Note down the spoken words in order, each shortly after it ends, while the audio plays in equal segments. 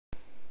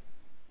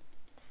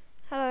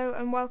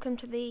and welcome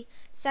to the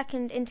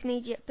second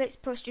intermediate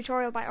BlitzPlus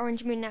tutorial by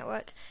Orange Moon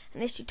Network. In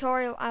this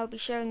tutorial I will be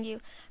showing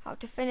you how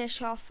to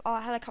finish off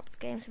our helicopter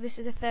game, so this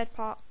is a third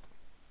part.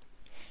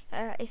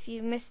 If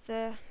you missed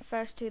the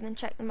first two, then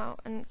check them out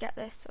and get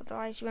this,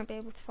 otherwise you won't be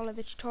able to follow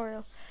the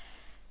tutorial.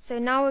 So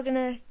now we're going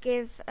to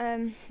give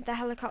the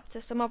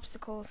helicopter some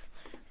obstacles,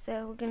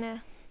 so we're going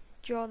to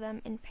draw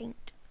them in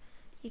paint.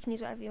 You can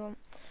use whatever you want.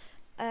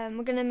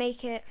 We're going to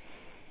make it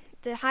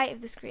the height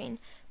of the screen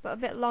but a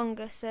bit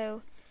longer,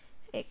 so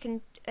it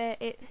can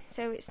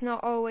so it's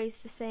not always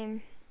the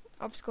same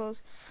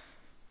obstacles.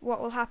 What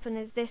will happen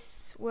is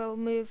this will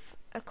move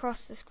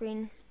across the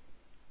screen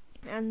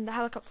and the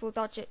helicopter will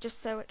dodge it, just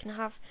so it can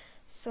have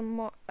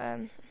some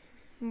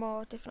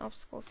more different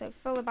obstacles. So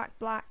fill the back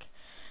black,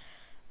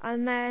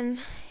 and then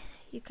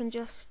you can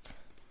just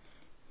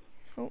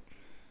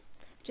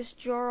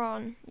draw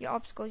on your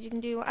obstacles. You can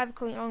do whatever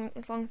colour you want,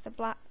 as long as they're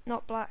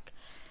not black.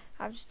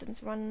 I've just done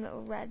some random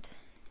little red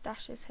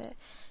dashes here.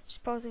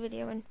 Just pause the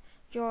video and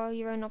draw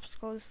your own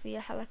obstacles for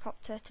your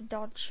helicopter to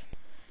dodge.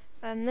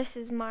 This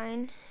is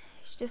mine.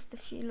 It's just a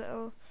few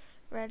little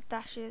red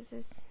dashes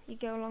as you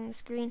go along the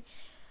screen,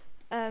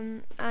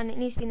 and it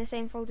needs to be in the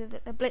same folder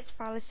that the Blitz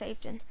file is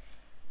saved in.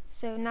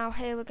 So now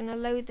here we're going to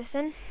load this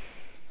in.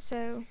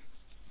 So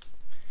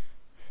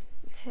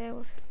here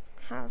we'll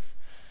have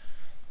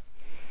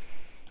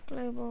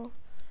global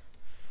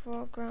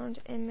foreground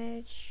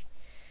image,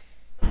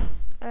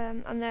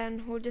 and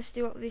then we'll just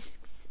do what we've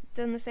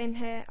done the same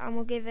here, and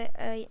we'll give it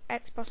a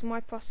x-pos and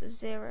y-pos of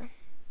 0.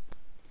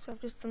 So I've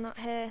just done that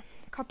here,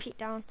 copy it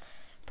down,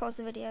 pause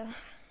the video.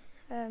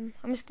 I'm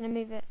just going to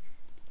move it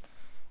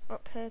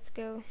up here to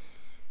go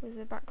with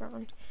the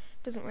background.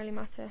 Doesn't really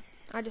matter,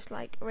 I just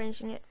like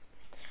arranging it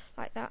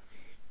like that.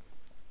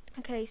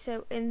 Okay,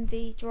 so in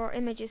the draw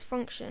images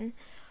function,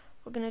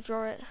 we're going to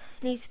draw it.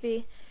 It needs to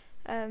be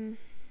in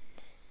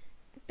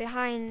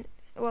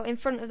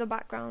front of the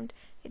background.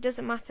 It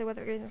doesn't matter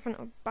whether it goes in front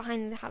or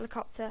behind the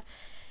helicopter,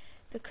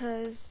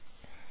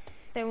 because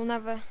they will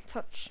never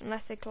touch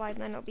unless they collide,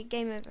 and then it'll be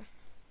game over.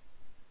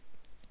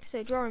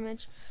 So draw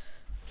image,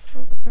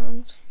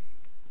 foreground.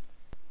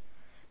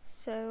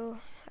 So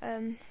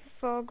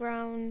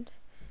foreground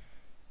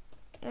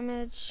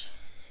image,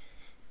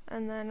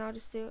 and then I'll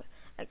just do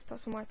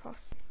x-pos and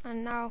y-pos.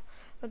 And now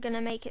we're going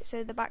to make it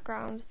so the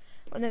background,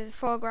 the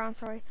foreground,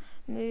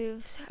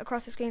 moves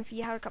across the screen for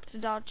your helicopter to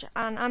dodge,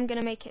 and I'm going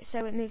to make it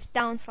so it moves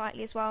down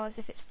slightly as well, as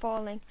if it's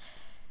falling.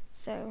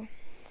 So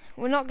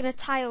we're not going to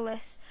tile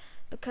this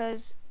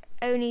because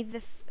only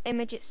the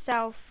image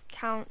itself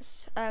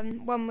counts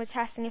when we're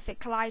testing if it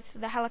collides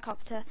with the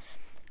helicopter,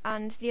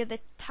 and the other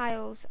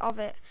tiles of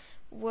it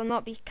will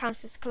not be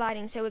counted as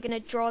colliding. So we're going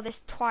to draw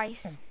this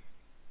twice,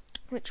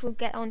 which we'll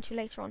get onto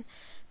later on.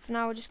 For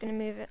now we're just going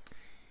to move it.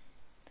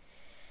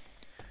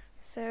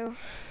 So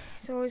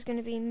it's always going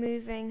to be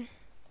moving.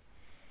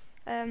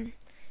 The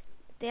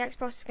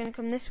x-pos is going to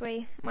come this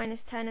way,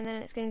 -10, and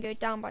then it's going to go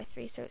down by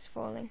 3, so it's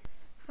falling.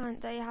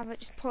 And there you have it.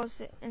 Just pause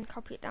it and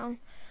copy it down.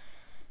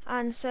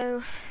 And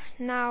so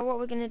now what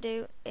we're going to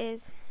do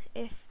is,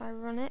 if I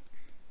run it,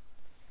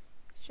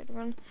 should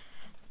run.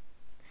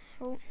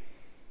 Oh,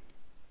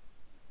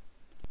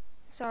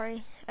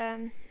 sorry.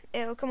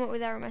 It'll come up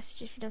with error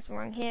message if you've done something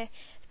wrong. Here,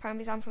 it's a prime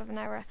example of an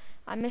error.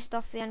 I missed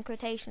off the end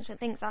quotation, so it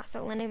thinks that's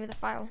still the name of the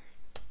file.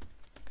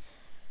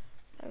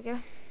 There we go.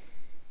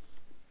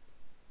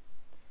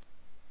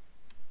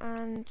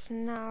 And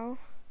now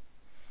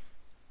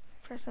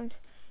press enter.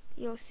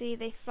 You'll see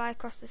they fly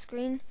across the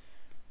screen,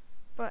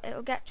 but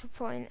it'll get to a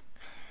point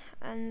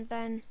and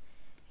then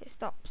it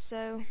stops.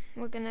 So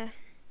we're gonna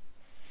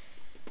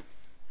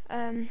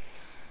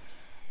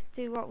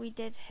do what we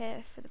did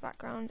here for the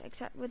background,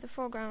 except with the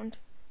foreground.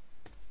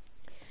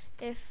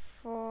 If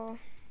foreground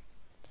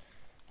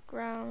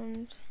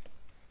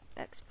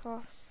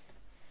x-pos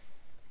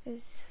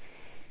is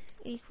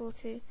equal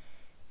to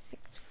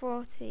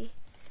 640,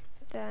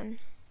 then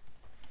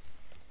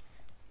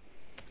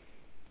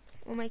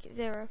we'll make it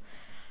 0.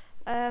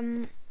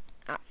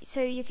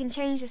 So you can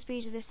change the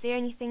speed of this. The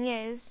only thing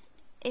is,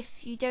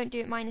 if you don't do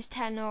it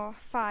 -10 or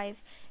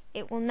 5,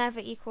 it will never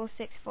equal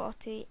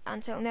 640,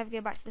 and so it'll never go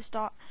back to the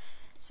start.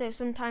 So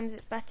sometimes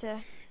it's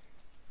better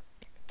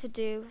to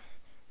do,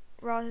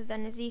 rather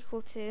than is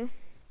equal to,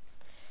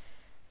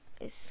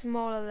 is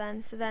smaller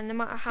than, so then no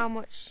matter how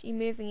much you're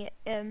moving it,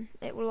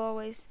 it will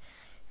always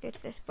go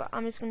to this. But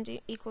I'm just going to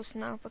do equals for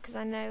now because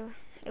I know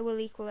it will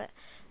equal it.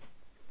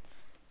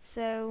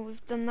 So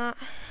we've done that.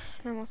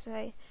 Then we'll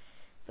say,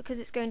 because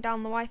it's going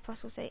down the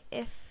y-pos, we'll say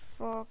if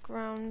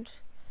foreground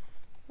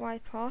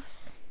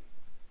y-pos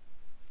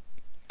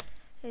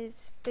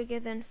is bigger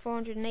than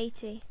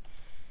 480,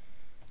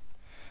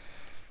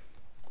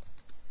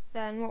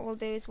 then what we'll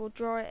do is we'll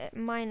draw it at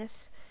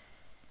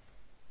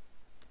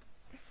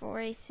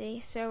 -480,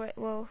 so it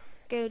will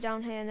go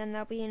down here, and then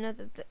there'll be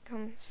another that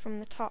comes from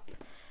the top.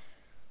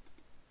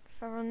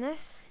 If I run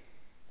this,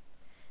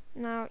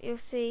 now you'll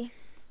see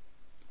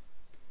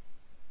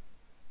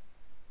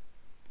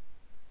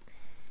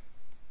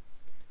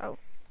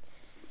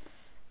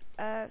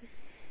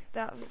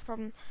that was the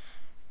problem.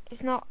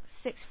 It's not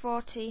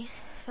 640,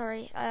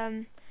 sorry,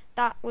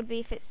 that would be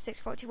if it's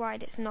 640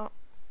 wide, it's not.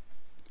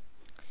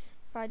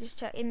 If I just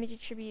check image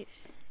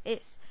attributes,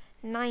 it's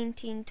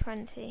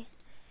 1920,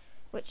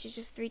 which is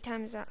just 3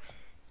 times that.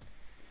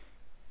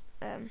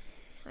 I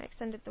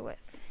extended the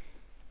width.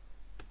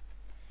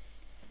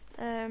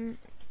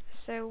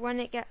 So when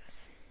it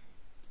gets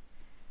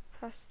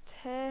past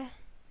here,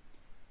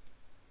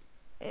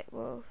 it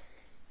will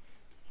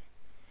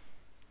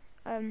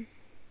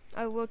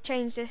I will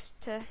change this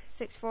to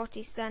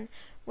 640, so then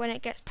when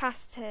it gets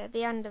past here,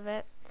 the end of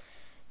it,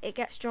 it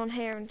gets drawn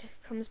here and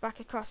comes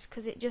back across,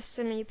 because it just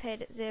suddenly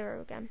appeared at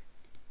 0 again.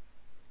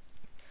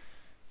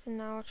 So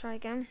now I'll try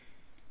again.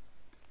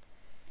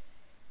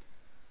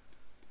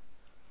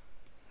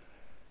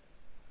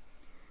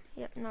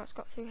 Yep, now it's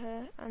got through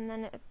here, and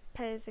then it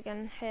appears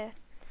again here.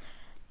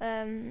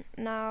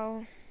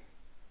 Now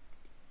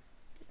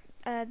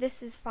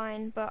this is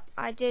fine, but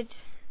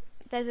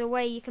there's a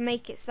way you can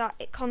make it so that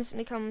it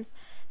constantly comes,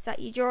 so that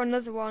you draw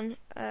another one,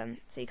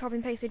 so you copy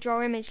and paste the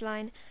draw image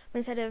line, but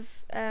instead of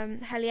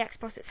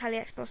HeliExpos, it's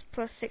HeliExpos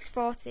plus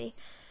 640.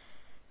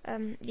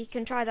 You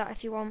can try that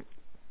if you want,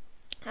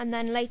 and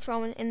then later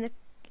on in the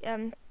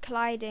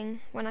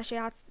colliding, when I show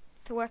you how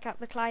to work out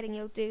the colliding,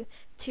 you'll do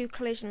 2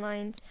 collision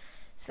lines,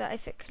 so that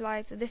if it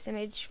collides with this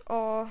image,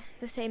 or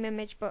the same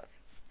image but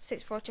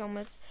 640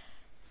 onwards,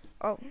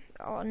 or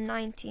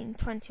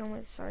 1920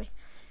 onwards, sorry.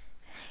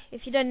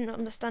 If you didn't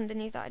understand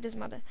any of that, it doesn't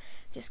matter.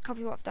 Just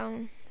copy what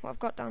I've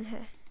got down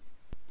here.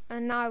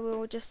 And now we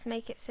will just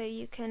make it so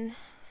you can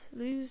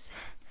lose.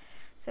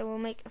 So we'll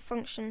make a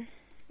function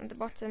at the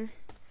bottom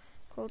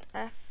called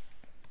f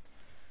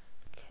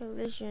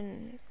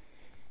collision.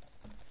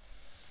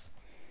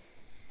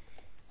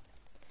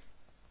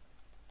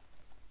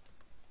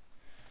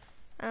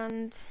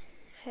 And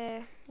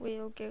here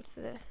we'll go to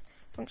the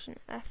function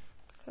f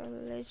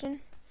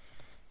collision.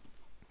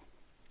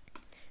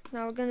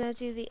 Now we're going to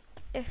do the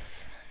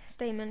if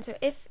statement. So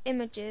if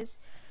images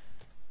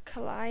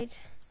collide,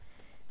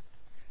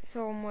 it's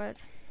all one word.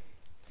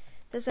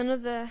 There's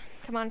another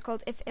command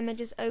called if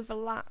images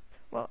overlap.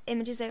 Well,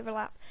 images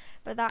overlap,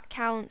 but that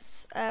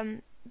counts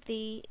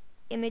the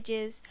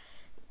images,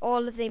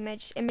 all of the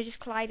images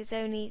collide is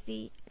only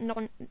the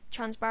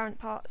non-transparent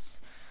parts.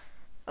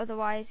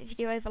 Otherwise, if you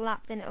do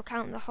overlap, then it'll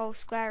count the whole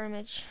square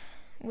image,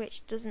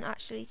 which doesn't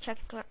actually check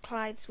if it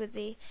collides with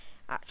the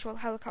actual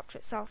helicopter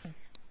itself.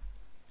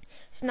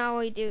 So now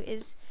all you do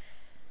is,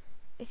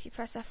 if you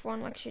press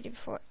F1 like I showed you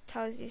before, it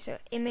tells you, so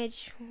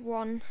image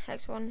 1,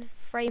 x1,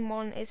 frame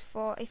 1 is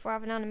for if we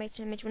have an animated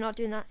image. We're not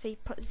doing that, so you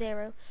put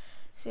 0.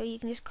 So you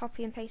can just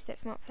copy and paste it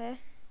from up here.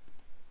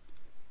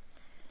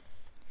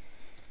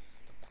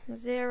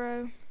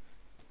 0,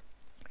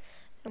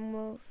 and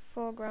we'll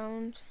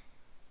foreground,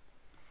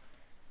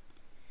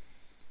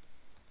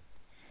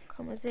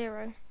 comma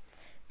 0.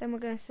 Then we're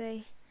going to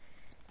say,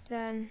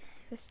 then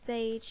the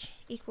stage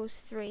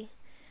equals 3.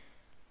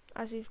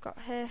 As we've got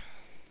here.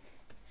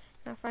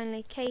 Now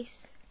finally,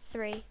 case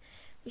 3.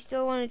 We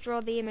still want to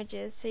draw the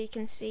images so you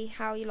can see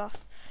how you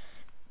lost,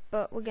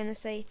 but we're going to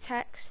say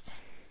text,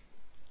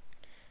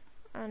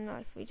 and now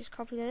if we just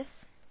copy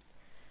this,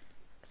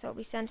 so it'll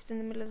be centered in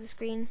the middle of the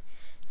screen.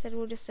 Instead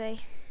we'll just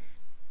say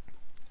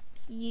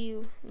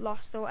you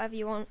lost, or whatever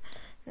you want,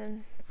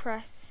 then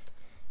press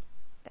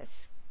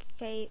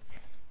escape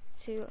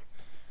to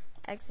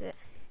exit.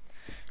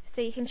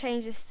 So you can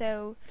change this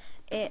so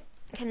it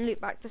can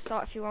loop back to the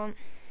start if you want,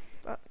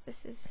 but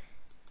this is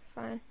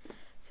fine.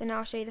 So now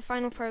I'll show you the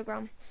final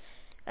program.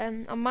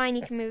 On mine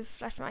you can move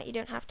left and right, you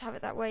don't have to have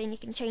it that way, and you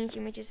can change the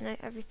images and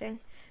everything.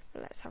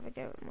 But let's have a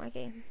go at my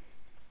game.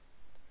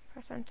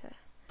 Press enter.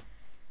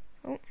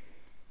 Oh,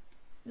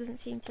 doesn't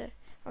seem to,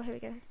 oh here we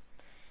go.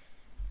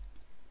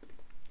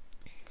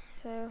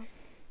 So,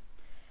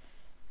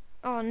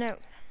 oh no,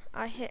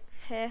 I hit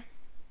here.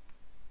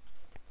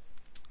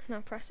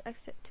 Now press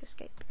exit to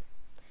escape.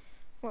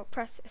 Well,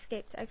 press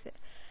escape to exit.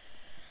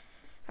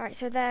 Alright,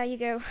 so there you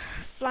go,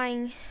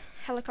 flying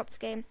helicopter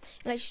game.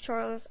 In later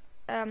tutorials,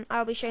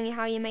 I'll be showing you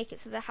how you make it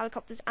so the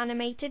helicopter's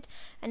animated,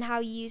 and how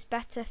you use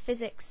better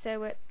physics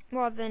so it,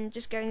 rather than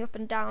just going up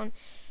and down,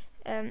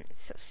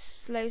 sort of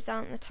slows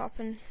down at the top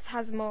and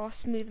has more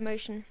smooth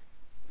motion.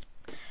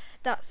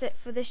 That's it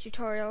for this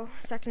tutorial,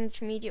 second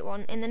intermediate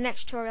one. In the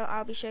next tutorial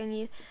I'll be showing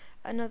you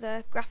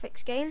another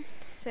graphics game.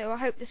 So I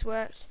hope this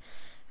worked,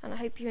 and I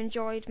hope you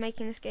enjoyed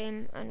making this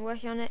game and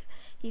working on it.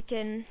 You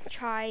can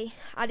try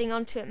adding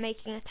on to it,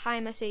 making a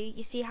timer so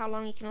you see how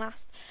long you can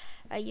last.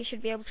 You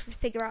should be able to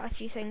figure out a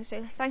few things.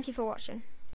 So thank you for watching.